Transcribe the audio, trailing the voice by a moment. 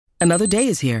Another day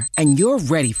is here, and you're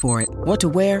ready for it. What to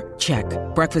wear? Check.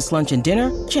 Breakfast, lunch, and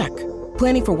dinner? Check.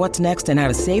 Planning for what's next and how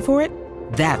to save for it?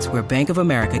 That's where Bank of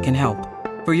America can help.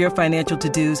 For your financial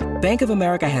to-dos, Bank of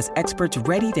America has experts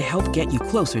ready to help get you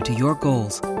closer to your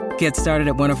goals. Get started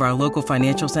at one of our local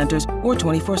financial centers or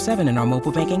 24/7 in our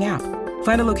mobile banking app.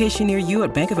 Find a location near you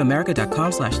at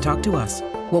bankofamerica.com/talktous.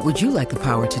 What would you like the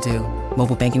power to do?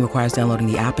 Mobile banking requires downloading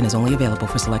the app and is only available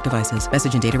for select devices.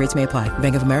 Message and data rates may apply.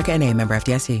 Bank of America N.A., member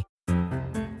FDIC.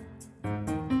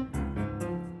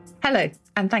 Hello,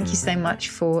 and thank you so much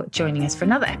for joining us for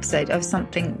another episode of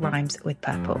Something Rhymes with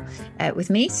Purple. With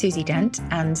me, Susie Dent,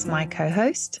 and my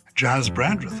co-host... Jazz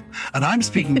Brandreth. And I'm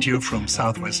speaking to you from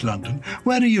southwest London.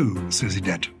 Where are you, Susie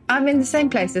Dent? I'm in the same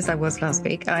place as I was last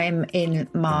week. I am in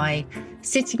my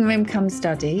sitting room come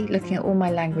study, looking at all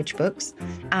my language books,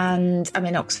 and I'm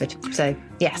in Oxford. So,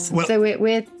 yes. Well, so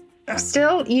we're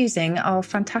still using our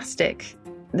fantastic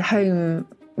home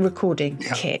recording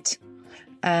kit.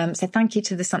 So thank you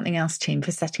to the Something Else team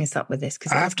for setting us up with this.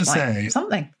 Because I have to say,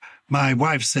 something. My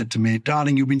wife said to me,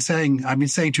 darling, I've been saying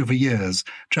to you for years,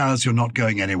 Giles, you're not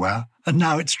going anywhere. And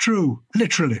now it's true,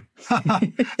 literally.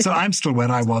 So I'm still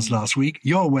where I was last week.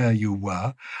 You're where you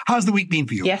were. How's the week been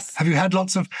for you? Yes. Have you had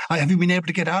have you been able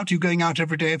to get out? Are you going out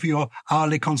every day for your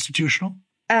hourly constitutional?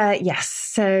 Yes.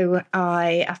 So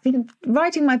I've been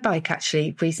riding my bike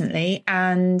actually recently,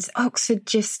 and Oxford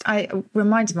I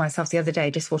reminded myself the other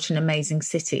day just what an amazing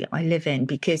city I live in,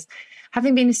 because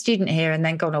having been a student here and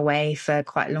then gone away for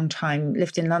quite a long time,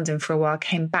 lived in London for a while,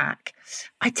 came back,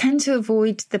 I tend to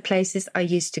avoid the places I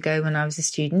used to go when I was a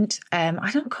student. I'm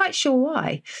not quite sure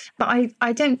why, but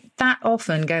I don't that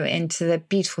often go into the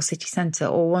beautiful city centre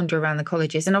or wander around the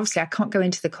colleges. And obviously I can't go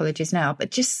into the colleges now,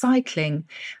 but just cycling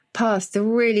past the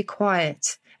really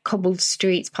quiet cobbled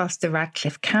streets, past the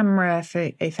Radcliffe Camera.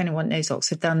 If anyone knows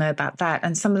Oxford, they'll know about that.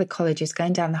 And some of the colleges,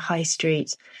 going down the high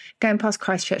street, going past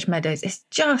Christchurch Meadows, it's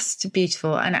just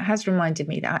beautiful. And it has reminded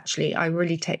me that actually I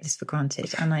really take this for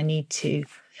granted and I need to,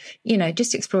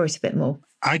 just explore it a bit more.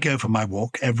 I go for my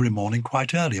walk every morning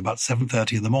quite early, about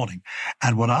 7:30 in the morning.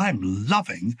 And what I'm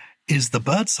loving is the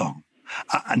birdsong.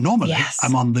 Normally, yes.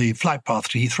 I'm on the flight path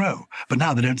to Heathrow, but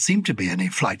now there don't seem to be any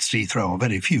flights to Heathrow, or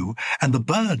very few, and the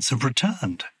birds have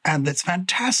returned, and it's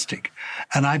fantastic.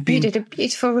 And You did a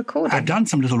beautiful recording. I've done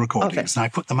some little recordings, and I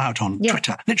put them out on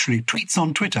Twitter, literally tweets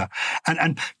on Twitter,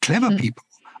 and clever people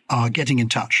are getting in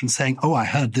touch and saying, oh, I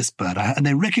heard this bird, and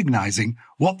they're recognizing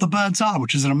what the birds are,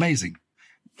 which is amazing.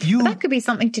 That could be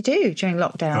something to do during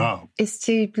lockdown, is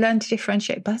to learn to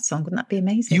differentiate birdsong. Wouldn't that be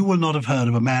amazing? You will not have heard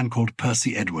of a man called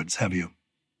Percy Edwards, have you?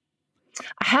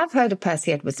 I have heard of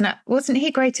Percy Edwards. Now, wasn't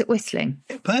he great at whistling?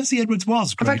 Percy Edwards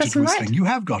was great at whistling. Right? You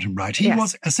have got him right. He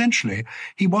was a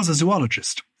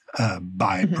zoologist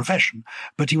by profession,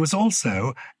 but he was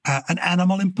also an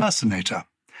animal impersonator.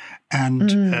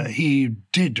 And he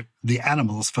did the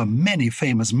animals for many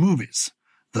famous movies.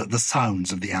 The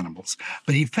sounds of the animals.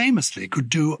 But he famously could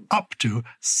do up to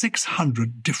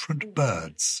 600 different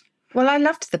birds. Well, I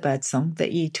loved the bird song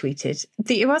that you tweeted.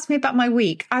 You asked me about my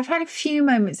week. I've had a few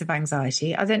moments of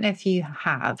anxiety. I don't know if you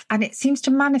have. And it seems to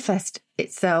manifest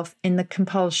itself in the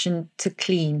compulsion to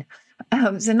clean.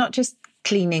 So not just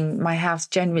cleaning my house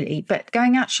generally, but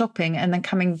going out shopping and then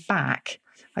coming back.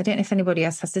 I don't know if anybody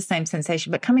else has the same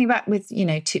sensation, but coming back with,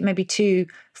 maybe 2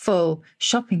 full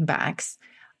shopping bags,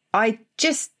 I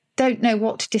just don't know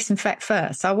what to disinfect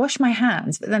first. So I wash my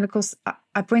hands, but then, of course,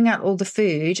 I bring out all the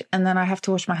food and then I have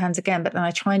to wash my hands again, but then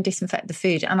I try and disinfect the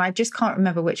food and I just can't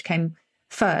remember which came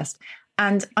first.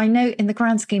 And I know in the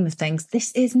grand scheme of things,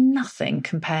 this is nothing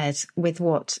compared with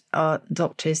what our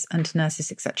doctors and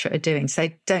nurses, etc., are doing. So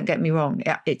don't get me wrong.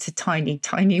 It's a tiny,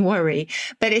 tiny worry.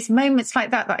 But it's moments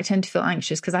like that I tend to feel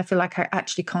anxious because I feel like I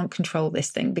actually can't control this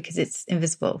thing because it's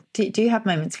invisible. Do you have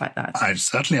moments like that? I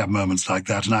certainly have moments like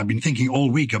that. And I've been thinking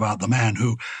all week about the man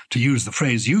who, to use the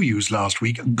phrase you used last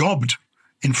week, gobbed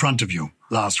in front of you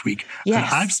last week. Yes.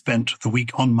 And I've spent the week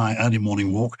on my early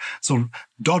morning walk sort of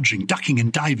dodging, ducking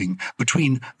and diving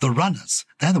between the runners.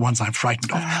 They're the ones I'm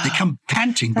frightened of. They come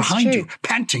panting behind you,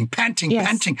 panting.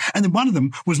 And then one of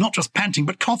them was not just panting,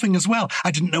 but coughing as well. I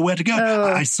didn't know where to go.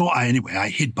 I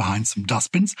hid behind some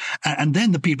dustbins. And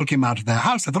then the people came out of their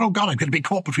house. I thought, oh God, I'm going to be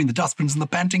caught between the dustbins and the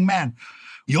panting man.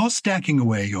 You're stacking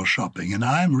away your shopping and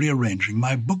I'm rearranging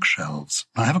my bookshelves.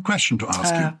 I have a question to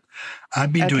ask you.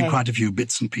 I've been doing quite a few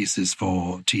bits and pieces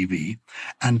for TV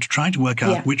and trying to work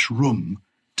out which room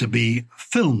to be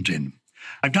filmed in.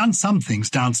 I've done some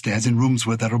things downstairs in rooms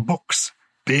where there are books.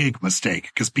 big mistake,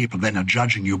 because people then are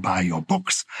judging you by your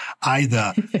books.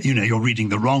 Either, you're reading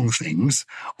the wrong things,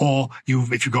 or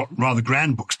if you've got rather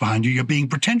grand books behind you, you're being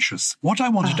pretentious. What I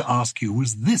wanted to ask you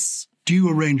was this. Do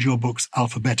you arrange your books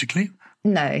alphabetically?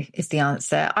 No, is the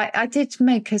answer. I did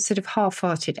make a sort of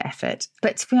half-hearted effort,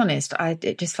 but to be honest,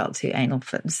 it just felt too anal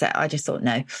for them, so I just thought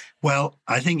no. Well,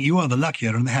 I think you are the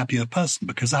luckier and the happier person,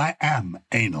 because I am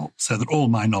anal, so that all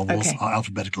my novels are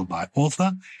alphabetical by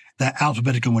author. They're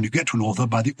alphabetical when you get to an author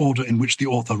by the order in which the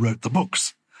author wrote the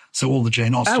books. So all the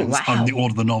Jane Austens are in the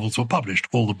order the novels were published,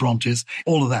 all the Brontes,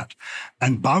 all of that.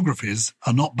 And biographies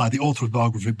are not by the author of the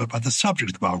biography, but by the subject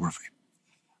of the biography.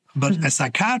 But a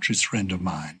psychiatrist friend of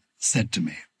mine said to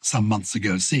me some months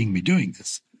ago, seeing me doing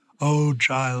this, "Oh,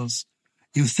 Giles,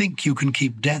 you think you can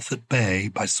keep death at bay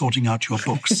by sorting out your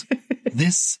books.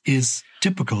 This is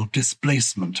typical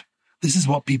displacement. This is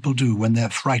what people do when they're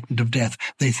frightened of death.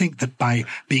 They think that by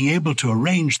being able to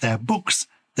arrange their books,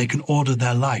 they can order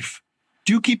their life.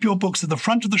 Do you keep your books at the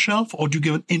front of the shelf, or do you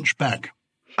give an inch back?"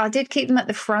 I did keep them at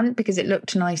the front because it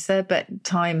looked nicer, but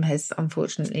time has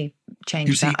unfortunately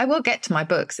changed that. I will get to my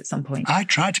books at some point. I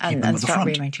try to keep them at the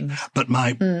front, but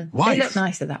my wife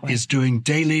is doing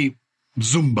daily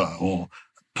Zumba or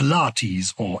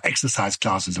Pilates or exercise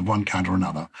classes of one kind or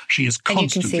another. She is constantly...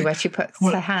 And you can see where she puts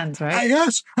her hands, right?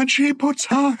 Yes, and she puts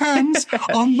her hands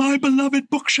on my beloved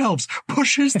bookshelves,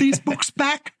 pushes these books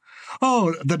back.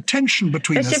 Oh, the tension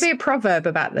between us. There should be a proverb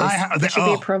about this. There should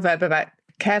be a proverb about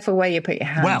careful where you put your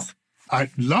hands. Well,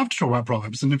 I love to talk about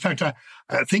proverbs. And in fact,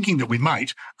 thinking that we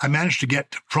might, I managed to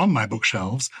get from my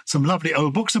bookshelves some lovely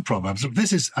old books of proverbs.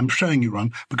 I'm showing you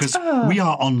one because we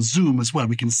are on Zoom as well.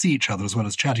 We can see each other as well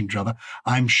as chatting to each other.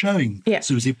 I'm showing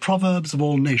Susie Proverbs of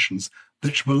All Nations,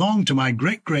 which belonged to my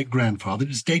great-great-grandfather.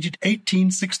 It's dated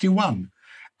 1861.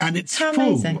 And it's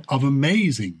full of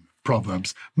amazing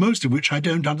proverbs, most of which I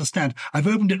don't understand. I've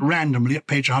opened it randomly at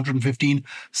page 115.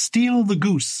 Steal the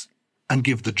goose and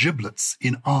give the giblets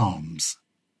in alms.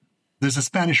 There's a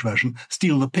Spanish version,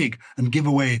 steal the pig and give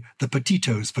away the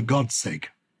petitos for God's sake.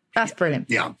 That's brilliant.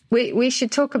 Yeah. We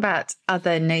should talk about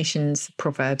other nations'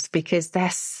 proverbs because they're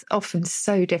often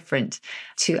so different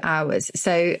to ours.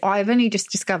 So I've only just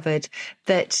discovered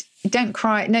that don't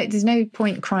cry. No, there's no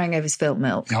point crying over spilt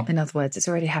milk. Yep. In other words, it's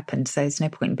already happened, so there's no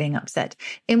point in being upset.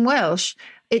 In Welsh,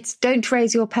 it's don't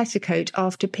raise your petticoat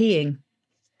after peeing.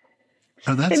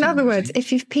 Oh, that's in other words,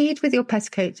 if you've peed with your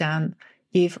petticoat down,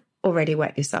 you've already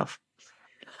wet yourself.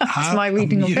 That's my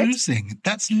reading of it.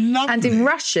 That's lovely. And in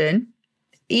Russian,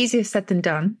 easier said than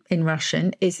done in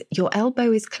Russian, is your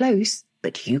elbow is close,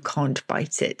 but you can't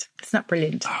bite it. Isn't that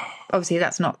brilliant? Obviously,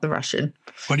 that's not the Russian.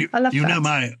 Well, I love you that. know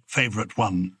my favourite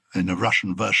one in the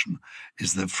Russian version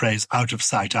is the phrase out of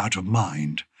sight, out of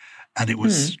mind. And it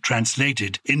was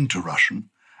translated into Russian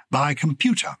by a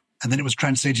computer. And then it was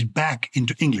translated back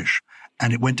into English.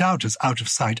 And it went out as out of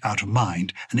sight, out of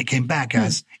mind. And it came back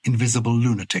as invisible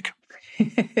lunatic.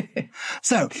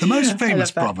 So the most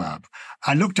famous proverb,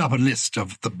 I looked up a list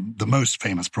of the most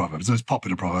famous proverbs, the most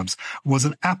popular proverbs, was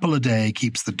an apple a day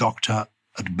keeps the doctor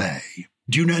at bay.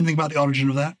 Do you know anything about the origin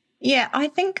of that? Yeah, I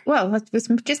think, well, I was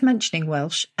just mentioning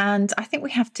Welsh, and I think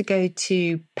we have to go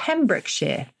to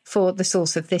Pembrokeshire for the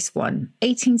source of this one.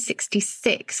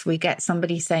 1866, we get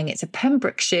somebody saying it's a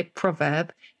Pembrokeshire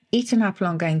proverb, eat an apple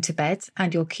on going to bed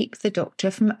and you'll keep the doctor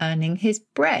from earning his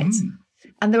bread.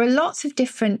 And there are lots of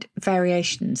different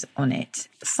variations on it.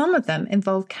 Some of them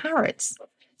involve carrots.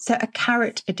 So a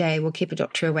carrot a day will keep a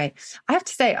doctor away. I have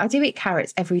to say, I do eat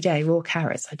carrots every day, raw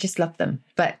carrots. I just love them.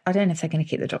 But I don't know if they're going to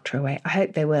keep the doctor away. I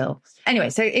hope they will.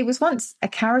 Anyway, so it was once a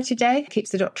carrot a day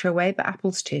keeps the doctor away, but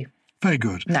apples too. Very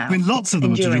good. Now, I mean, lots of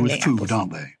them are to do with food, apples.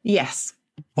 aren't they? Yes.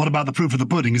 What about the proof of the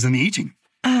pudding is in the eating?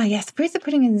 Ah, yes, the proof of the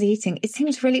pudding is the eating. It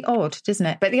seems really odd, doesn't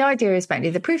it? But the idea is,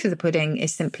 basically, the proof of the pudding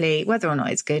is simply whether or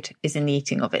not it's good is in the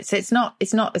eating of it. So it's not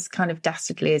as kind of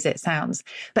dastardly as it sounds.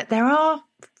 But there are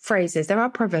phrases, there are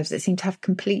proverbs that seem to have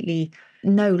completely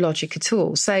no logic at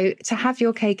all. So to have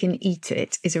your cake and eat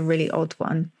it is a really odd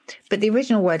one. But the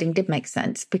original wording did make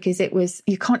sense because it was,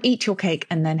 you can't eat your cake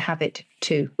and then have it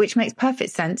too, which makes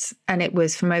perfect sense. And it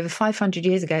was from over 500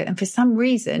 years ago. And for some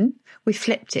reason, we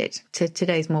flipped it to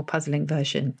today's more puzzling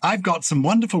version. I've got some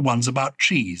wonderful ones about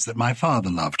cheese that my father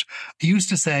loved. He used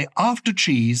to say, after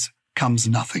cheese comes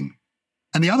nothing.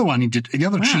 And the other one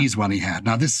cheese one he had,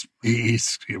 now this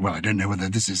is, well, I don't know whether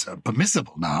this is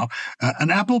permissible now.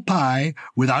 An apple pie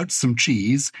without some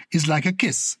cheese is like a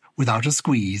kiss without a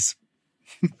squeeze.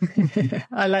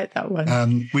 I like that one.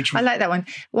 I like that one.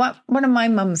 One of my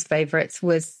mum's favourites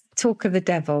was talk of the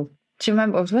devil. Do you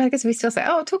remember? Well, I guess we still say,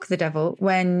 oh, talk of the devil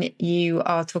when you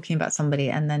are talking about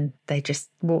somebody and then they just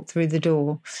walk through the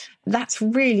door. That's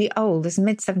really old. It's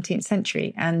mid-17th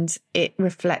century, and it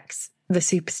reflects the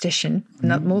superstition,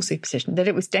 not more superstition, that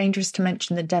it was dangerous to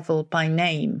mention the devil by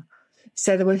name.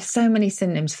 So there were so many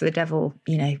synonyms for the devil,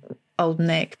 Old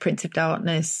Nick, Prince of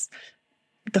Darkness,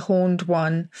 the Horned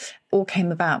One, all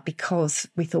came about because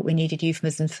we thought we needed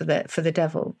euphemisms for the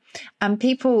devil. And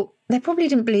people, they probably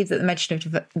didn't believe that the mention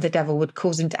of the devil would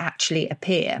cause him to actually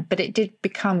appear, but it did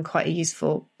become quite a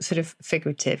useful sort of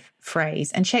figurative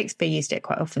phrase. And Shakespeare used it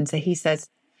quite often. So he says,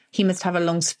 he must have a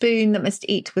long spoon that must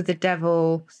eat with the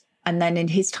devil. And then in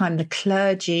his time, the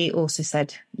clergy also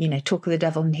said, talk of the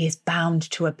devil, and he is bound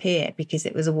to appear, because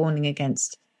it was a warning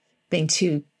against being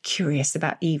too curious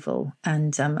about evil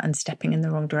and stepping in the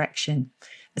wrong direction.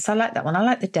 So I like that one. I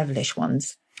like the devilish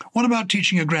ones. What about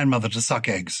teaching your grandmother to suck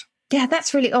eggs? Yeah,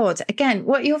 that's really odd. Again,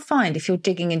 what you'll find if you're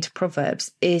digging into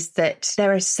Proverbs is that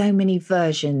there are so many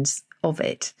versions of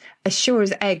it. As sure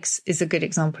as eggs is a good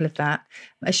example of that.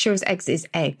 As sure as eggs is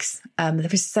eggs. There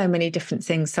are so many different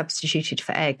things substituted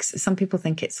for eggs. Some people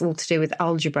think it's all to do with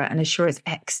algebra, and as sure as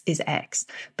X is X.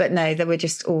 But no, there were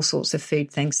just all sorts of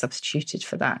food things substituted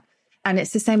for that. And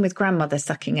it's the same with grandmother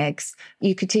sucking eggs.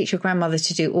 You could teach your grandmother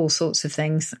to do all sorts of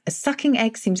things. Sucking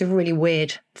eggs seems a really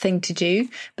weird thing to do,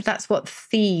 but that's what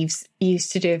thieves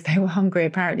used to do if they were hungry,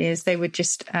 apparently, is they would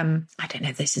just, I don't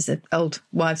know, this is an old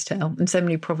wives' tale, and so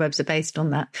many proverbs are based on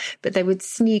that, but they would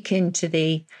sneak into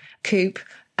the coop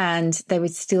and they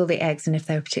would steal the eggs, and if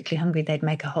they were particularly hungry, they'd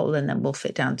make a hole and then wolf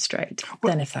it down straight.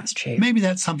 Well, then if that's true. Maybe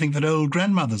that's something that old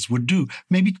grandmothers would do.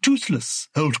 Maybe toothless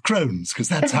old crones, because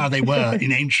that's how they were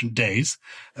in ancient days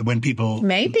when people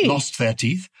lost their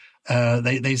teeth.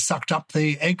 They sucked up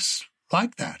the eggs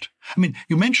like that. I mean,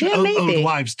 you mentioned old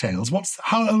wives' tales.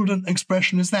 How old an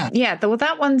expression is that? Yeah, well,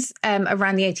 that one's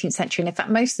around the 18th century. And in fact,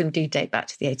 most of them do date back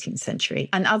to the 18th century.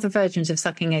 And other versions of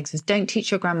sucking eggs was, don't teach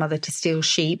your grandmother to steal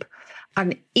sheep.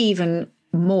 And even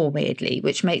more weirdly,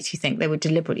 which makes you think they were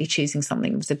deliberately choosing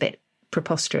something that was a bit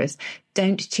preposterous,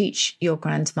 don't teach your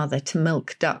grandmother to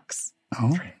milk ducks.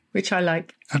 Oh. Which I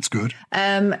like. That's good.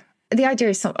 The idea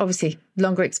is, obviously,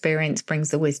 longer experience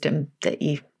brings the wisdom that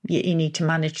you need to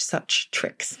manage such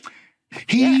tricks.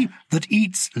 He that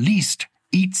eats least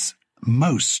eats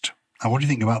most. Now, what do you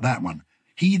think about that one?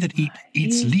 He that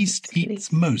eats least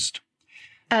eats most.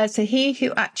 So he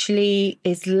who actually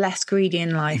is less greedy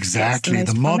in life. Exactly.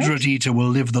 The moderate eater will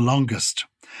live the longest.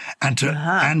 And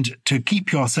to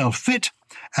keep yourself fit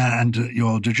and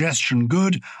your digestion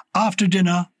good, after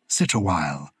dinner, sit a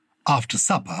while. After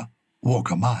supper,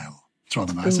 walk a mile. It's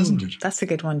rather nice, isn't it? That's a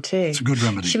good one too. It's a good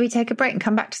remedy. Should we take a break and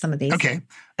come back to some of these? Okay.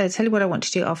 I'll tell you what I want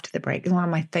to do after the break. One of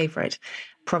my favourite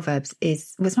proverbs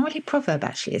it's not really a proverb,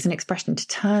 actually. It's an expression, to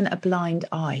turn a blind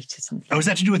eye to something. Oh, is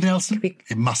that to do with Nelson?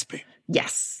 It must be.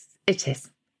 Yes, it is.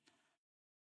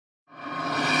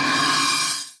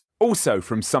 Also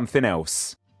from Something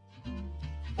Else.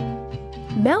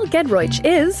 Mel Gedroych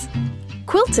is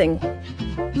quilting.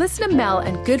 Listen to Mel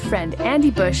and good friend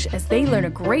Andy Bush as they learn a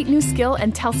great new skill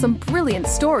and tell some brilliant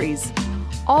stories,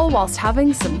 all whilst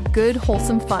having some good,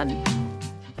 wholesome fun.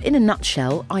 In a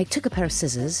nutshell, I took a pair of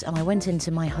scissors and I went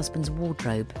into my husband's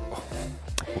wardrobe.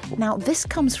 Now, this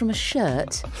comes from a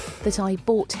shirt that I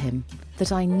bought him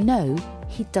that I know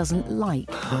he doesn't like.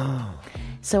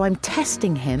 So I'm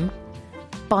testing him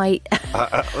by...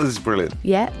 this is brilliant.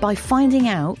 Yeah, by finding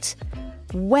out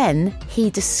when he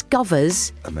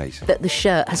discovers that the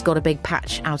shirt has got a big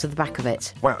patch out of the back of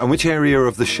it. Wow, and which area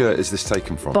of the shirt is this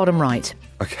taken from? Bottom right.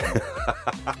 Okay.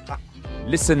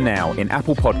 Listen now in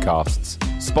Apple Podcasts,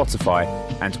 Spotify,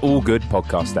 and all good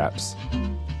podcast apps.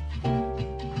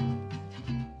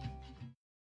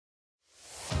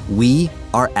 We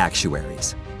are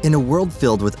actuaries. In a world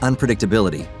filled with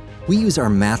unpredictability, we use our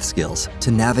math skills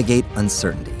to navigate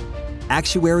uncertainty.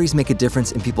 Actuaries make a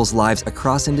difference in people's lives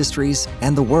across industries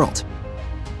and the world.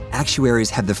 Actuaries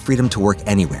have the freedom to work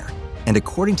anywhere, and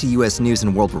according to U.S. News &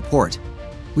 World Report,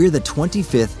 we're the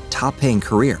 25th top-paying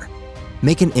career.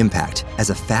 Make an impact as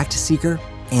a fact seeker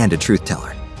and a truth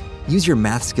teller. Use your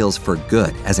math skills for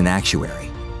good as an actuary.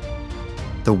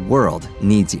 The world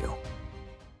needs you.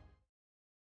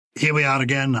 Here we are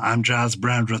again. I'm Jazz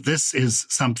Brandreth. This is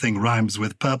Something Rhymes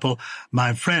with Purple.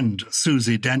 My friend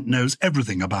Susie Dent knows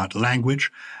everything about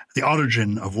language, the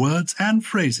origin of words and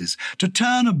phrases. To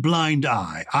turn a blind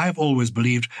eye, I've always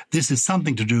believed this is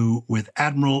something to do with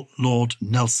Admiral Lord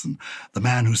Nelson, the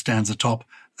man who stands atop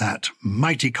that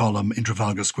mighty column in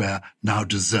Trafalgar Square, now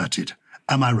deserted.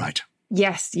 Am I right?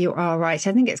 Yes, you are right.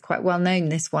 I think it's quite well known,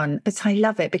 this one, but I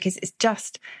love it because it's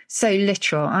just so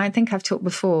literal. I think I've talked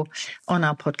before on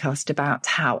our podcast about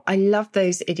how I love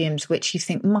those idioms which you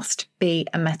think must be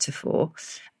a metaphor,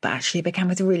 but actually began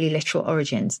with really literal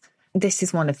origins. This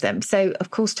is one of them. So,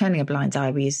 of course, turning a blind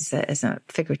eye we use as a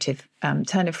figurative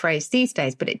turn of phrase these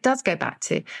days, but it does go back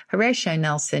to Horatio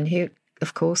Nelson, who,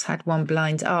 of course, had one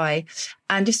blind eye.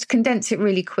 And just to condense it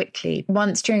really quickly,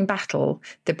 once during battle,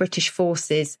 the British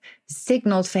forces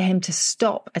signalled for him to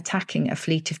stop attacking a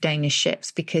fleet of Danish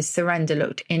ships because surrender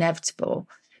looked inevitable.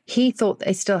 He thought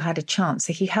they still had a chance,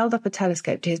 so he held up a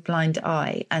telescope to his blind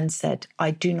eye and said,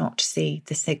 "I do not see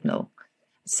the signal."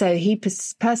 So he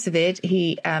persevered,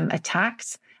 he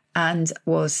attacked and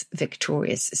was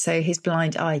victorious. So his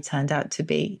blind eye turned out to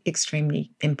be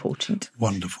extremely important.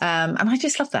 Wonderful. And I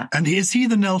just love that. And is he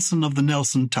the Nelson of the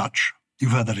Nelson touch?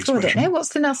 You've heard that expression. I don't know. What's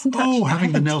the Nelson touch? Oh,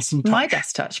 having the Nelson touch.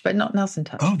 Midas touch, but not Nelson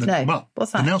touch. Oh, no. Well,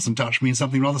 what's that? The Nelson touch means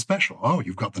something rather special. Oh,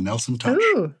 you've got the Nelson touch.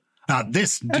 Ooh. Now,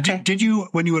 did you,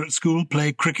 when you were at school,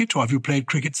 play cricket, or have you played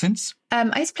cricket since?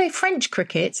 I used to play French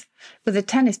cricket with a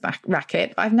tennis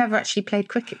racket, but I've never actually played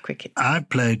cricket. I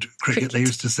played cricket. They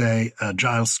used to say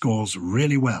Giles scores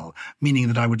really well, meaning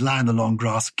that I would lie in the long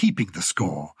grass keeping the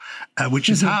score, which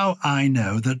is how I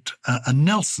know that a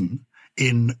Nelson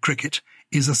in cricket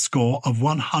is a score of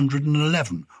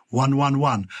 111,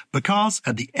 111, because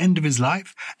at the end of his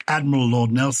life, Admiral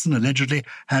Lord Nelson allegedly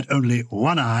had only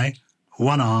one eye,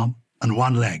 one arm, and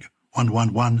one leg.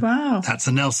 111. Wow. That's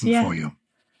a Nelson for you.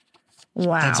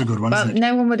 Wow. That's a good one, well, isn't it?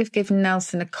 No one would have given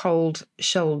Nelson a cold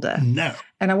shoulder. No.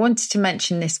 And I wanted to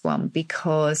mention this one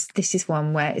because this is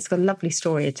one where it's got a lovely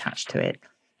story attached to it,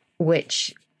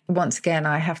 which, once again,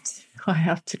 I have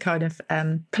to kind of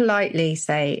politely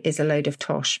say is a load of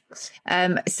tosh.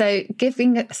 So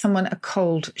giving someone a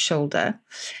cold shoulder,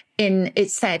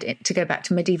 it's said, to go back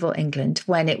to medieval England,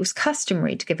 when it was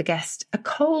customary to give a guest a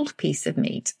cold piece of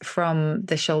meat from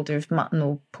the shoulder of mutton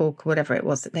or pork or whatever it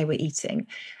was that they were eating.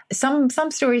 Some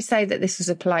stories say that this was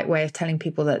a polite way of telling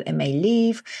people that they may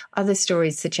leave. Other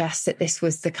stories suggest that this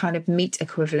was the kind of meat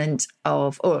equivalent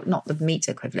of, or not the meat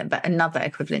equivalent, but another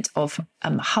equivalent of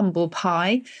humble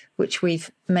pie, which we've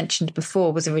mentioned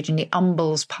before was originally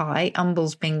umbles pie,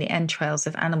 umbles being the entrails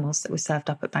of animals that were served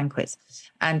up at banquets.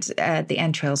 And the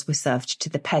entrails were served to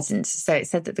the peasants. So it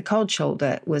said that the cold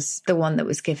shoulder was the one that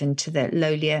was given to the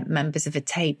lowlier members of a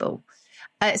table.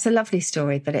 It's a lovely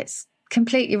story, but it's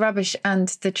completely rubbish. And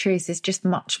the truth is just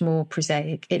much more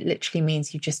prosaic. It literally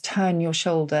means you just turn your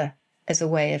shoulder as a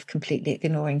way of completely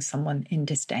ignoring someone in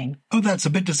disdain. Oh, that's a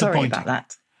bit disappointing. Sorry about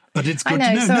that. But it's good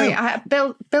I know, to know. sorry, No. I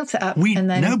built it up.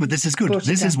 No, but this is good.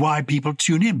 This is why people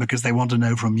tune in, because they want to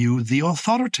know from you the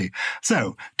authority.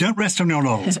 So don't rest on your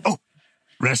laurels.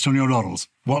 Rest on your laurels.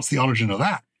 What's the origin of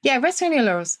that? Yeah, rest on your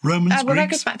laurels. Romans, well, that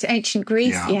Greeks? goes back to ancient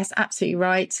Greece. Yeah. Yes, absolutely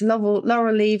right.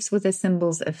 Laurel leaves were the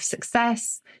symbols of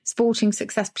success, sporting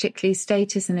success, particularly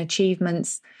status and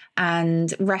achievements.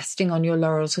 And resting on your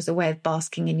laurels was a way of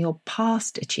basking in your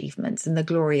past achievements and the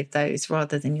glory of those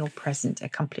rather than your present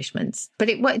accomplishments. But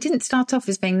it didn't start off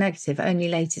as being negative. Only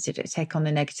later did it take on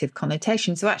a negative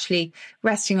connotation. So actually,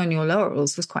 resting on your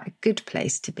laurels was quite a good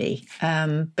place to be.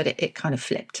 But it kind of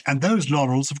flipped. And those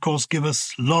laurels, of course, give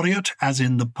us laureate, as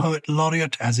in the poet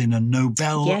laureate, as in a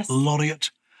Nobel laureate.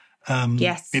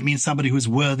 Yes. It means somebody who is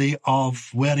worthy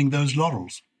of wearing those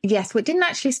laurels. Yes, well, it didn't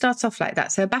actually start off like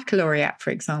that. So a baccalaureate,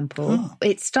 for example,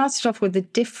 it started off with a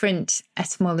different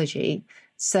etymology.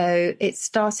 So it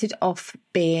started off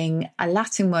being a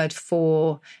Latin word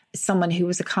for someone who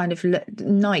was a kind of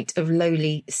knight of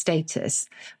lowly status,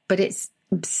 but its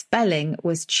spelling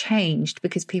was changed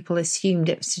because people assumed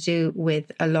it was to do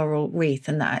with a laurel wreath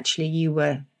and that actually you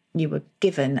were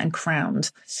given and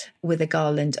crowned with a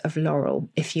garland of laurel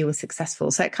if you were successful.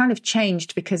 So it kind of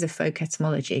changed because of folk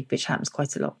etymology, which happens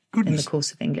quite a lot in the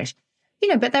course of English.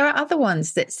 But there are other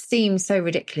ones that seem so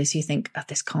ridiculous you think, oh,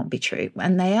 this can't be true.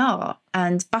 And they are.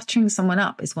 And buttering someone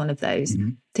up is one of those.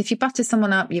 Mm-hmm. So if you butter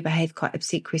someone up, you behave quite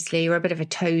obsequiously. You're a bit of a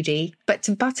toady. But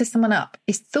to butter someone up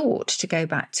is thought to go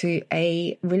back to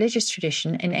a religious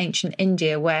tradition in ancient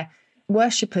India where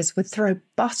worshippers would throw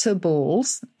butter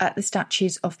balls at the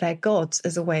statues of their gods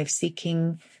as a way of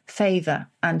seeking favour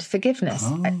and forgiveness.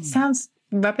 It sounds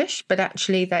rubbish, but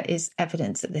actually there is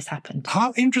evidence that this happened.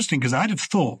 How interesting, because I'd have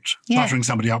thought buttering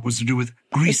somebody up was to do with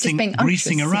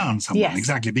greasing around someone,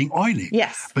 exactly, being oily.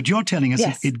 Yes. But you're telling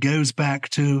us it goes back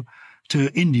to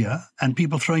India and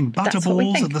people throwing butter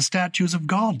balls at the statues of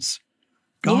gods.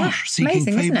 Gosh, seeking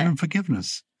favour and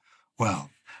forgiveness. Well,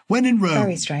 when in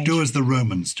Rome, do as the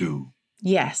Romans do.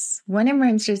 Yes. When in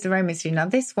Rome do as the Romans do. Now,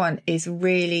 this one is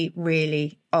really,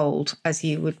 really old, as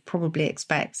you would probably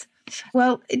expect.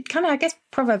 Well, it kind of, I guess,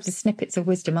 Proverbs are snippets of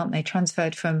wisdom, aren't they?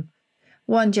 Transferred from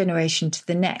one generation to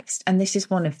the next. And this is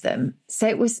one of them.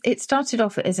 So it started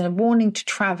off as a warning to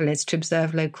travellers to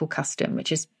observe local custom,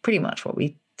 which is pretty much what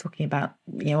we're talking about,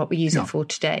 what we use it for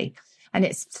today. And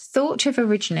it's thought to have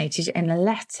originated in a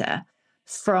letter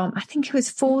from, I think it was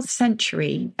 4th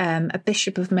century, a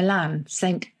bishop of Milan,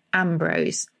 St.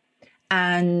 Ambrose.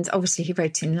 And obviously he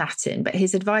wrote in Latin, but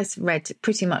his advice read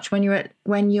pretty much, when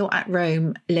you're at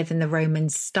Rome, live in the Roman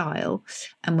style.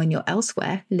 And when you're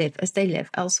elsewhere, live as they live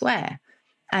elsewhere.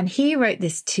 And he wrote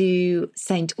this to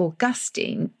St.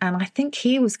 Augustine. And I think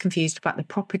he was confused about the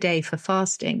proper day for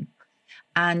fasting.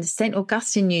 And St.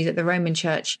 Augustine knew that the Roman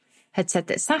Church had said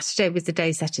that Saturday was the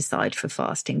day set aside for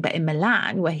fasting. But in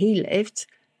Milan, where he lived,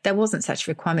 there wasn't such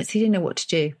requirements. He didn't know what to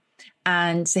do.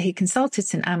 And so he consulted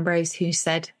St. Ambrose, who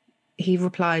said, he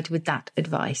replied with that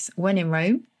advice: when in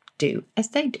Rome, do as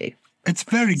they do. It's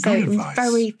very good advice.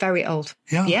 Very, very old.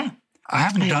 Yeah. I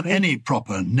haven't done any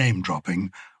proper name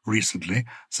dropping recently,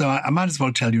 so I might as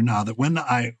well tell you now that when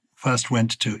I first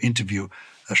went to interview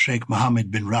Sheikh Mohammed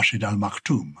bin Rashid Al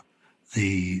Maktoum,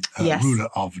 the ruler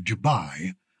of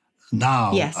Dubai,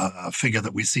 now a figure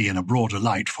that we see in a broader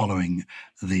light following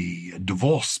the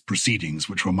divorce proceedings,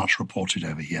 which were much reported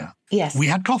over here. Yes. We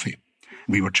had coffee.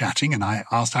 We were chatting and I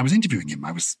was interviewing him.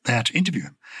 I was there to interview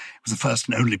him. It was the first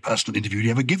and only personal interview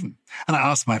he'd ever given. And I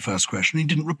asked my first question. He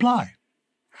didn't reply.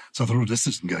 So I thought, this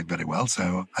isn't going very well.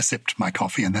 So I sipped my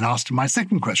coffee and then asked him my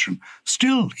second question.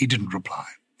 Still, he didn't reply.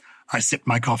 I sipped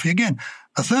my coffee again.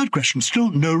 A third question,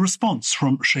 still no response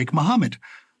from Sheikh Mohammed.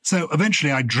 So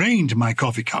eventually I drained my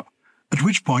coffee cup, at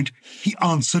which point he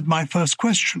answered my first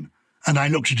question. And I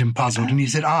looked at him puzzled and he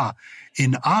said,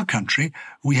 in our country,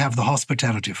 we have the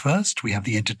hospitality first, we have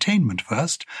the entertainment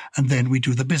first, and then we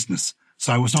do the business.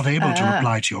 So I was not able to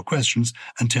reply to your questions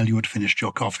until you had finished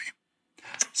your coffee.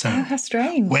 So how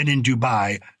strange. When in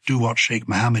Dubai, do what Sheikh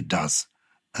Mohammed does,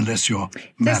 unless you're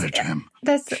married to him.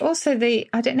 There's also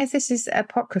I don't know if this is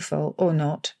apocryphal or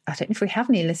not. I don't know if we have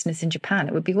any listeners in Japan.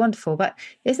 It would be wonderful. But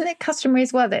isn't it customary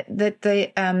as well that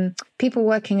the people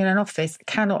working in an office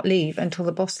cannot leave until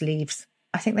the boss leaves?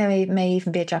 I think there may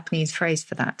even be a Japanese phrase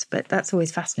for that, but that's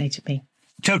always fascinated me.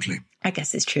 Totally. I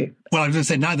guess it's true. Well, I was going to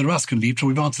say neither of us can leave till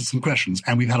we've answered some questions,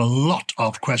 and we've had a lot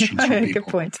of questions from people.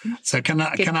 Good point. So can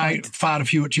I fire a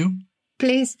few at you?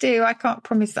 Please do. I can't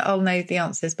promise that I'll know the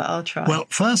answers, but I'll try. Well,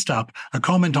 first up, a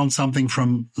comment on something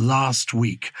from last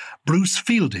week. Bruce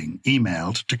Fielding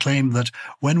emailed to claim that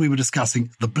when we were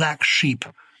discussing the black sheep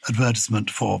advertisement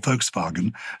for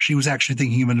Volkswagen, she was actually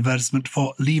thinking of an advertisement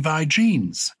for Levi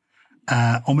jeans.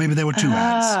 Or maybe there were two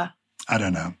ads. I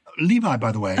don't know. Levi,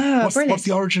 by the way, what's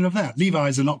the origin of that?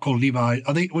 Levi's are not called Levi.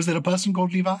 Was there a person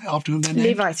called Levi after whom they're named?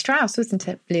 Levi Strauss, wasn't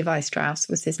it? Levi Strauss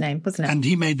was his name, wasn't it? And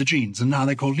he made the jeans, and now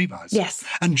they're called Levi's. Yes.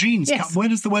 And jeans, where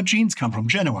does the word jeans come from?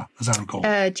 Genoa, as I recall.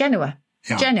 Genoa.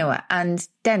 Yeah. Genoa. And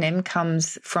denim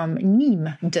comes from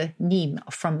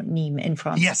Nîmes, from Nîmes in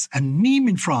France. Yes, and Nîmes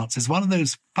in France is one of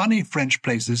those funny French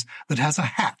places that has a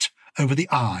hat over the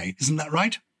eye. Isn't that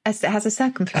right? It has a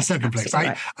circumflex. A circumflex.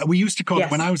 We used to call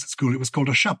it, when I was at school, it was called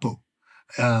a chapeau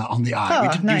on the eye. We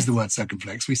didn't use the word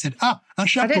circumflex. We said, a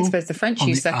chapeau. I don't suppose the French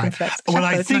use circumflex. Well,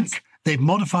 I think they've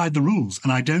modified the rules,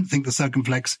 and I don't think the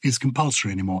circumflex is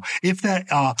compulsory anymore. If there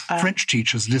are French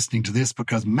teachers listening to this,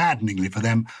 because maddeningly for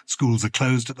them, schools are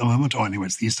closed at the moment, or anyway,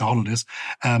 it's the Easter holidays,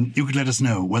 you could let us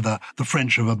know whether the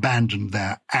French have abandoned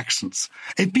their accents.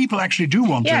 If people actually do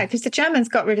want to... Yeah, because the Germans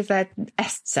got rid of their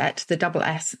S set, the double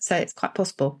S, so it's quite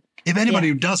possible. If anybody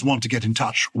who does want to get in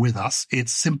touch with us,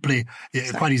 it's simply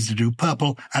quite easy to do.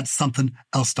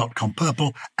 purple@somethingelse.com.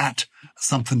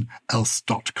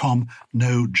 purple@somethingelse.com.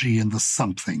 No G in the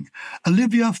something.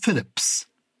 Olivia Phillips.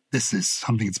 This is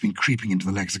something that's been creeping into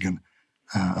the lexicon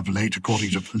of late, according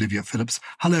to Olivia Phillips.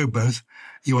 Hello, both.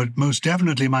 You are most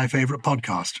definitely my favourite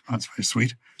podcast. That's very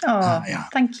sweet. Oh,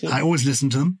 thank you. I always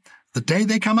listen to them the day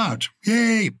they come out.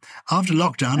 Yay! After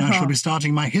lockdown, I shall be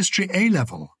starting my history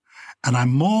A-level. And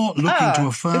I'm more looking to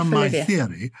affirm my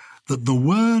theory that the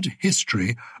word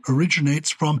history originates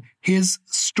from his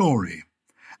story.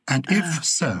 And if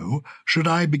so, should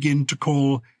I begin to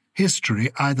call history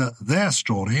either their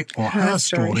story or her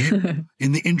story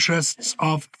in the interests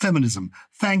of feminism?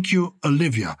 Thank you,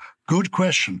 Olivia. Good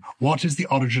question. What is the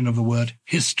origin of the word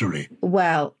history?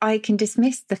 Well, I can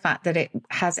dismiss the fact that it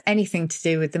has anything to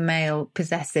do with the male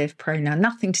possessive pronoun,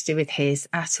 nothing to do with his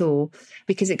at all,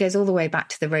 because it goes all the way back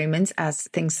to the Romans, as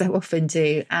things so often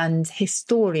do, and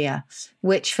historia,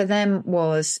 which for them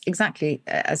was exactly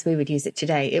as we would use it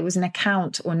today. It was an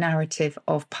account or narrative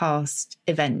of past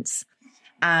events.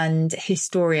 And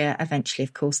historia eventually,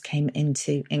 of course, came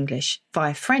into English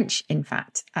via French, in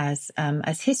fact, as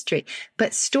history.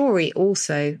 But story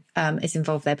also is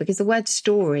involved there, because the word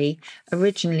story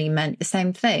originally meant the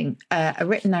same thing, a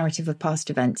written narrative of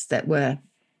past events that were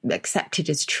accepted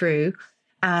as true.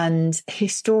 And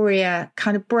historia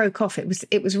kind of broke off. It was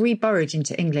reborrowed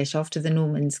into English after the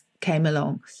Normans came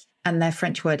along, and their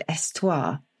French word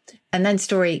histoire. And then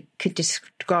story could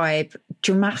describe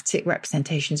dramatic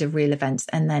representations of real events,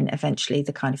 and then eventually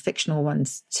the kind of fictional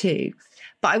ones too.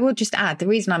 But I will just add, the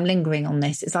reason I'm lingering on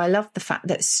this is I love the fact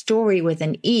that story with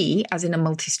an E, as in a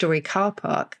multi-story car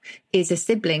park, is a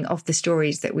sibling of the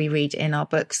stories that we read in our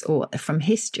books or from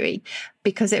history,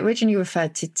 because it originally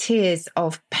referred to tiers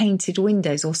of painted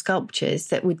windows or sculptures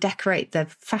that would decorate the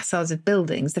facades of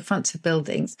buildings, the fronts of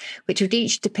buildings, which would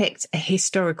each depict a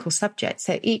historical subject.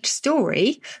 So each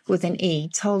story with an E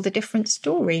told a different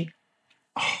story.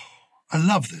 Oh, I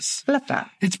love this. I love that.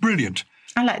 It's brilliant.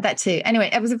 I like that too. Anyway,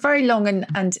 it was a very long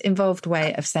and involved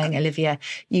way of saying, Olivia,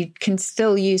 you can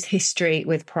still use history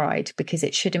with pride, because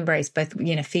it should embrace both,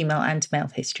 female and male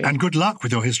history. And good luck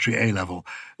with your history A-level.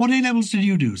 What A-levels did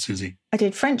you do, Susie? I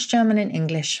did French, German and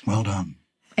English. Well done.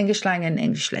 English lang and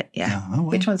English lit, yeah. Oh,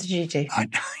 well. Which ones did you do?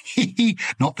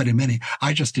 Not very many.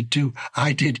 I just did two.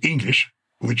 I did English,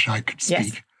 which I could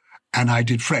speak. Yes. And I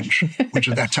did French, which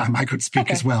at that time I could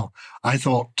speak as well. I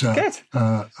thought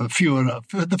the fewer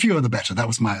the better. That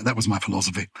was my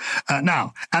philosophy.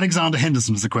 Now, Alexander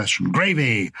Henderson has a question.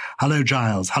 Gravy. Hello,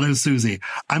 Giles. Hello, Susie.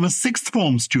 I'm a sixth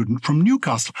form student from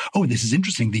Newcastle. Oh, this is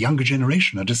interesting. The younger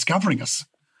generation are discovering us.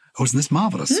 Oh, isn't this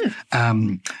marvellous?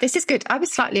 This is good. I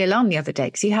was slightly alarmed the other day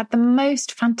because you had the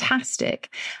most fantastic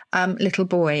little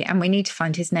boy, and we need to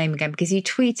find his name again, because he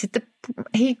tweeted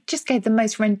he just gave the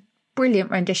most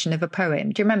brilliant rendition of a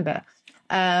poem. Do you remember?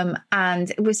 And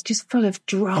it was just full of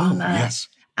drama. Oh, yes.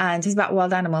 And it's about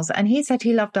wild animals. And he said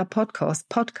he loved our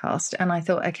podcast. And I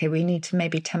thought, okay, we need to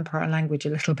maybe temper our language a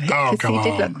little bit. Oh, come on.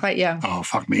 He did look quite young. Oh,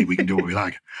 fuck me. We can do what we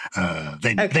like.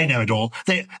 They know it all.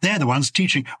 They're the ones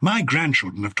teaching. My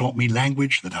grandchildren have taught me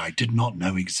language that I did not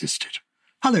know existed.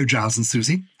 Hello, Giles and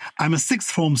Susie. I'm a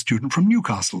sixth form student from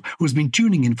Newcastle who has been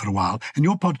tuning in for a while, and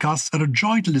your podcasts are a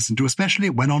joy to listen to, especially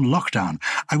when on lockdown.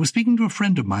 I was speaking to a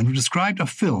friend of mine who described a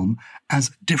film as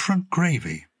different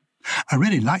gravy. I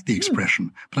really like the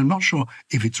expression, but I'm not sure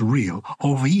if it's real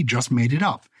or if he just made it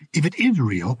up. If it is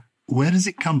real, where does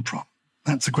it come from?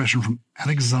 That's a question from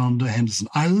Alexander Henderson.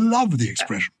 I love the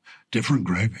expression, different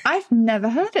gravy. I've never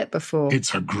heard it before.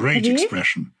 It's a great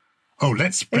expression. Oh,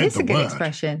 let's spread the word. It is a good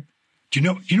expression. Do you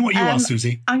know what you are,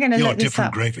 Susie? I'm going to look this different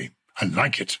up. Gravy. I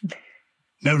like it.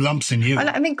 No lumps in you.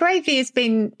 I mean, gravy has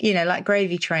been, like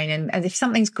gravy train. And if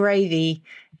something's gravy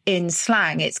in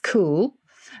slang, it's cool.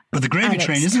 But the gravy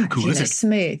train isn't cool, is it?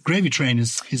 Smooth. Gravy train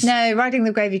is... No, riding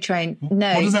the gravy train,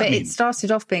 no. What does that mean? It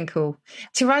started off being cool.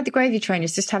 To ride the gravy train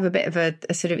is just have a bit of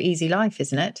a sort of easy life,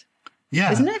 isn't it? Yeah.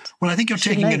 Isn't it? Well, I think you're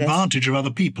taking advantage of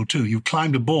other people too. You've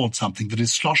climbed aboard something that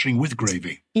is sloshing with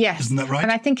gravy. Yes. Isn't that right?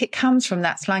 And I think it comes from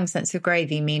that slang sense of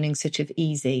gravy, meaning sort of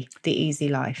easy, the easy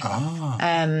life.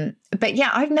 But yeah,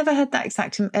 I've never heard that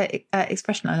exact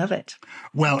expression. I love it.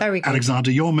 Well, Alexander,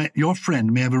 your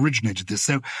friend may have originated this.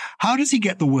 So how does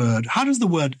the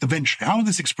word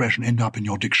this expression end up in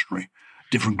your dictionary?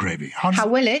 Different gravy. How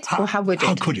would it? How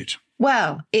could it?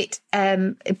 Well,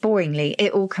 boringly,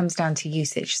 it all comes down to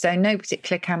usage. So no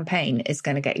particular campaign is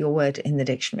going to get your word in the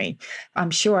dictionary. I'm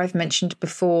sure I've mentioned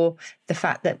before the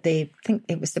fact that I think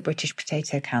it was the British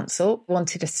Potato Council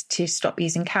wanted us to stop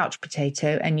using couch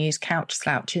potato and use couch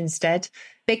slouch instead.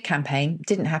 Big campaign,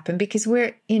 didn't happen because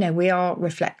we are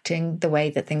reflecting the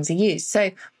way that things are used. So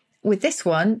with this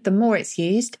one, the more it's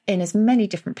used in as many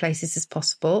different places as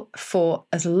possible for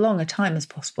as long a time as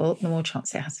possible, the more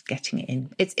chance it has of getting it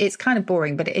in. It's kind of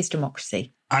boring, but it is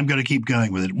democracy. I'm going to keep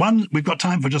going with it. We've got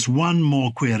time for just one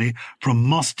more query from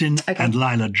Mostyn and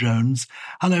Lila Jones.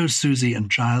 Hello, Susie and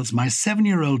Giles. My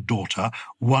 7-year-old daughter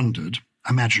wondered,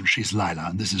 imagine she's Lila,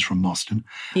 and this is from Mostyn,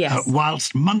 yes.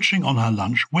 Whilst munching on her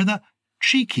lunch, whether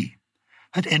cheeky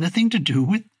had anything to do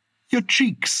with your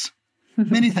cheeks.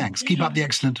 Many thanks. Keep up the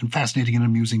excellent and fascinating and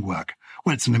amusing work.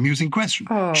 Well, it's an amusing question.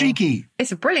 Oh, cheeky.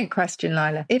 It's a brilliant question,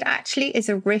 Lila. It actually is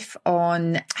a riff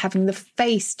on having the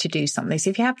face to do something.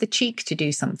 So if you have the cheek to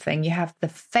do something, you have the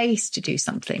face to do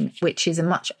something, which is a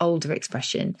much older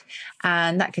expression.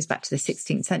 And that goes back to the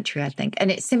 16th century, I think.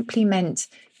 And it simply meant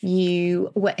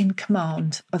you were in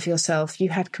command of yourself. You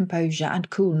had composure and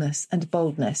coolness and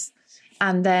boldness.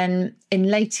 And then in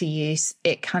later use,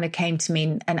 it kind of came to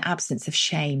mean an absence of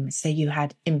shame. So you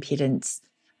had impudence.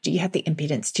 You had the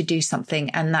impudence to do something,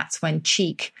 and that's when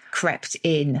cheek crept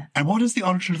in. And what is the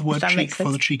origin of the word cheek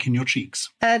for the cheek in your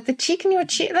cheeks? The cheek in your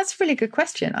cheek, that's a really good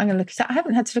question. I'm going to look it up. I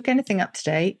haven't had to look anything up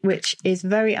today, which is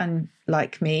very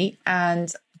unlike me,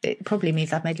 and it probably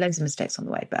means I've made loads of mistakes on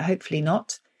the way, but hopefully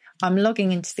not. I'm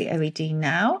logging into the OED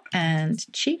now, and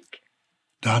cheek.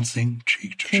 Dancing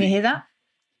cheek to cheek. Can you hear that?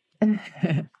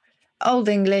 Old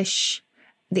English.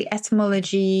 The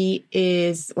etymology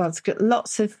is, well, it's got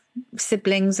lots of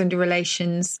siblings and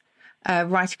relations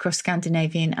right across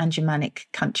Scandinavian and Germanic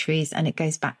countries, and it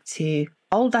goes back to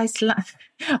Old Icelandic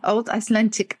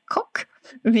cock,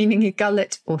 meaning a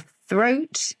gullet or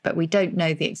throat, but we don't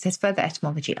know there's further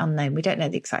etymology unknown. We don't know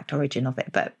the exact origin of it,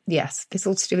 but yes, it's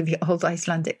all to do with the Old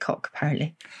Icelandic cock,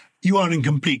 apparently. You are in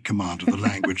complete command of the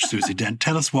language, Susie Dent.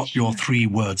 Tell us what your 3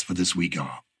 words for this week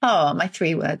are. Oh, my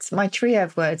 3 words, my trio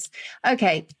of words.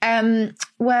 Okay,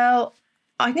 well,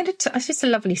 I'm going to, it's just a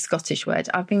lovely Scottish word.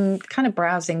 I've been kind of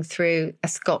browsing through a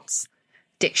Scots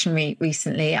dictionary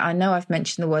recently. I know I've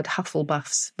mentioned the word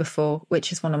Hufflepuffs before,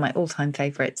 which is one of my all-time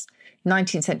favourites.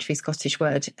 19th century Scottish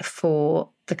word for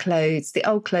the clothes, the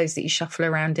old clothes that you shuffle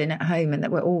around in at home and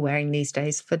that we're all wearing these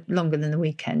days for longer than the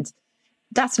weekend.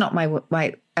 That's not my one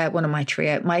of my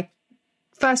trio. My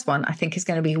first one, I think, is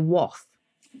going to be waff.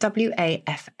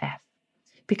 W-A-F-F,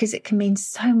 because it can mean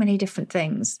so many different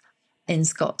things in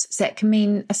Scots. So it can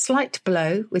mean a slight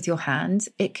blow with your hand.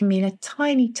 It can mean a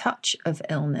tiny touch of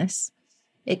illness.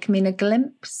 It can mean a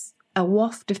glimpse, a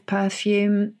waft of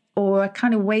perfume, or a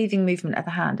kind of waving movement of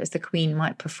the hand as the Queen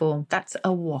might perform. That's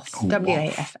a waff. Oh,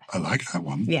 W-A-F-F. I like that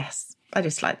one. Yes, I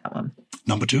just like that one.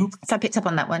 Number 2? So I picked up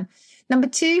on that one. Number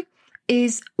 2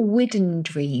 is Widden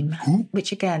Dream,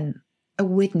 which again, a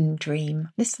Widden Dream.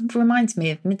 This reminds me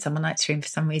of Midsummer Night's Dream for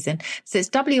some reason. So it's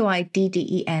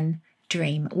W-I-D-D-E-N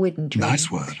dream, Widden Dream.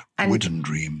 Nice word, Widden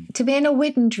Dream. To be in a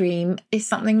Widden Dream is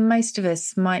something most of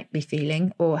us might be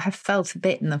feeling or have felt a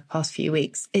bit in the past few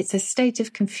weeks. It's a state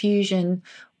of confusion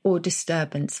or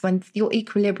disturbance when your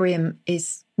equilibrium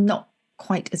is not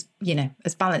quite as,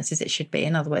 as balanced as it should be.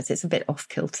 In other words, it's a bit off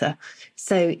kilter.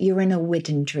 So you're in a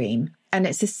Widden Dream. And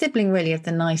it's a sibling really of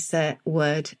the nicer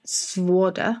word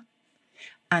swadder.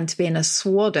 And to be in a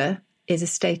swadder is a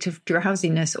state of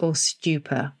drowsiness or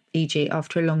stupor, e.g.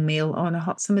 after a long meal on a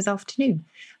hot summer's afternoon.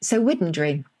 So Widden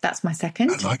Dream, that's my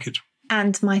second. I like it.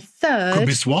 And my third... Could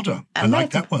be swadder. I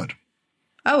like that word.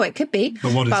 Oh, it could be.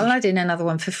 But what is it? I'll add in another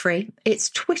one for free. It's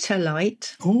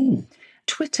Twitterlight. Oh.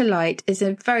 Twitterlight is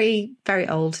a very, very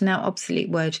old, now obsolete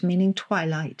word meaning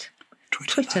twilight.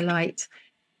 Twitterlight.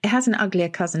 It has an uglier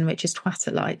cousin, which is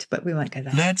Twatterlight, but we won't go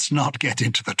there. Let's not get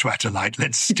into the Twatterlight.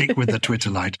 Let's stick with the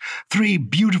Twitterlight. 3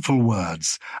 beautiful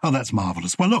words. Oh, that's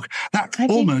marvellous. Well, look, that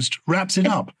almost wraps it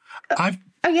up. Oh,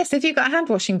 yes. Have you got a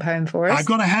hand-washing poem for us? I've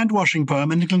got a hand-washing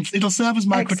poem, and it'll serve as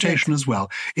my quotation as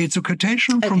well. It's a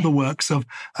quotation from the works of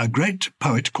a great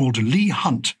poet called Leigh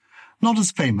Hunt. Not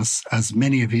as famous as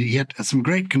many of you, yet some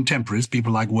great contemporaries,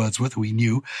 people like Wordsworth, who we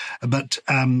knew, but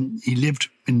he lived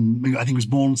in, I think he was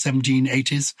born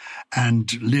 1780s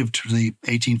and lived to the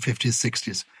 1850s,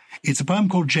 60s. It's a poem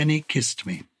called Jenny Kissed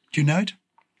Me. Do you know it?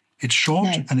 It's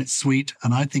short and it's sweet,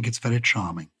 and I think it's very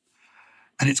charming.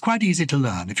 And it's quite easy to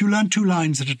learn. If you learn 2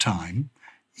 lines at a time,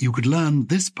 you could learn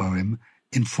this poem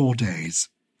in 4 days.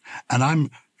 And I'm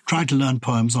trying to learn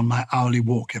poems on my hourly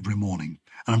walk every morning,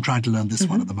 and I'm trying to learn this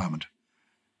one at the moment.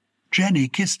 Jenny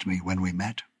kissed me when we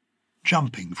met,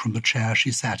 jumping from the chair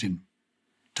she sat in.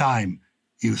 Time,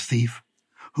 you thief,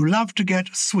 who love to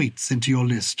get sweets into your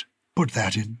list, put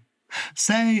that in.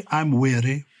 Say I'm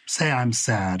weary, say I'm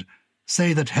sad,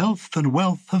 say that health and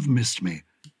wealth have missed me,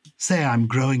 say I'm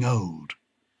growing old,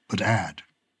 but add,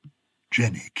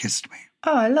 Jenny kissed me.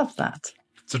 Oh, I love that.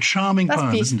 It's a charming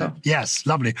poem, beautiful. Isn't it? Yes,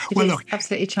 lovely. It is look,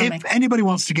 absolutely charming. If anybody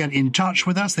wants to get in touch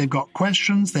with us, they've got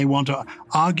questions, they want to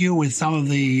argue with some of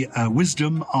the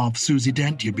wisdom of Susie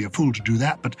Dent, you'd be a fool to do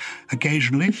that, but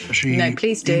occasionally she... No,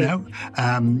 please do.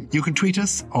 You can tweet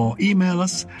us or email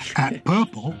us at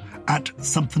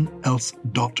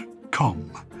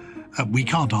purple@somethingelse.com. We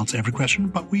can't answer every question,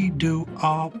 but we do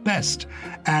our best.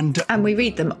 And we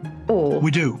read them all.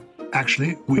 We do.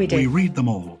 Actually, we read them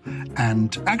all.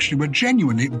 And actually, we're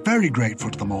genuinely very grateful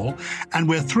to them all. And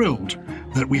we're thrilled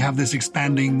that we have this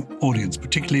expanding audience,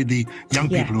 particularly the young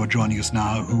people who are joining us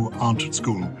now who aren't at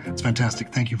school. It's fantastic.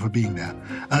 Thank you for being there.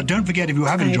 Don't forget, if you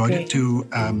have enjoyed it, to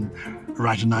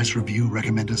write a nice review,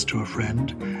 recommend us to a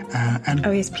friend. And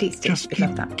oh, yes, please do. Just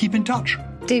keep in touch.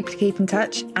 Do keep in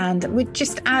touch. And we'd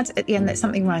just add at the end that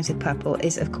Something Rhymes with Purple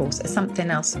is, of course, a Something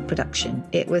Else production.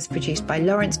 It was produced by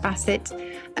Lawrence Bassett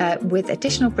with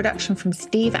additional production from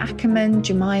Steve Ackerman,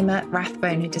 Jemima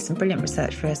Rathbone, who did some brilliant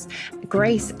research for us,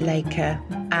 Grace Laker,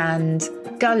 and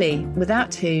Gully,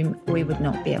 without whom we would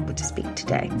not be able to speak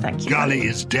today. Thank you. Gully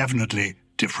is definitely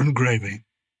different gravy.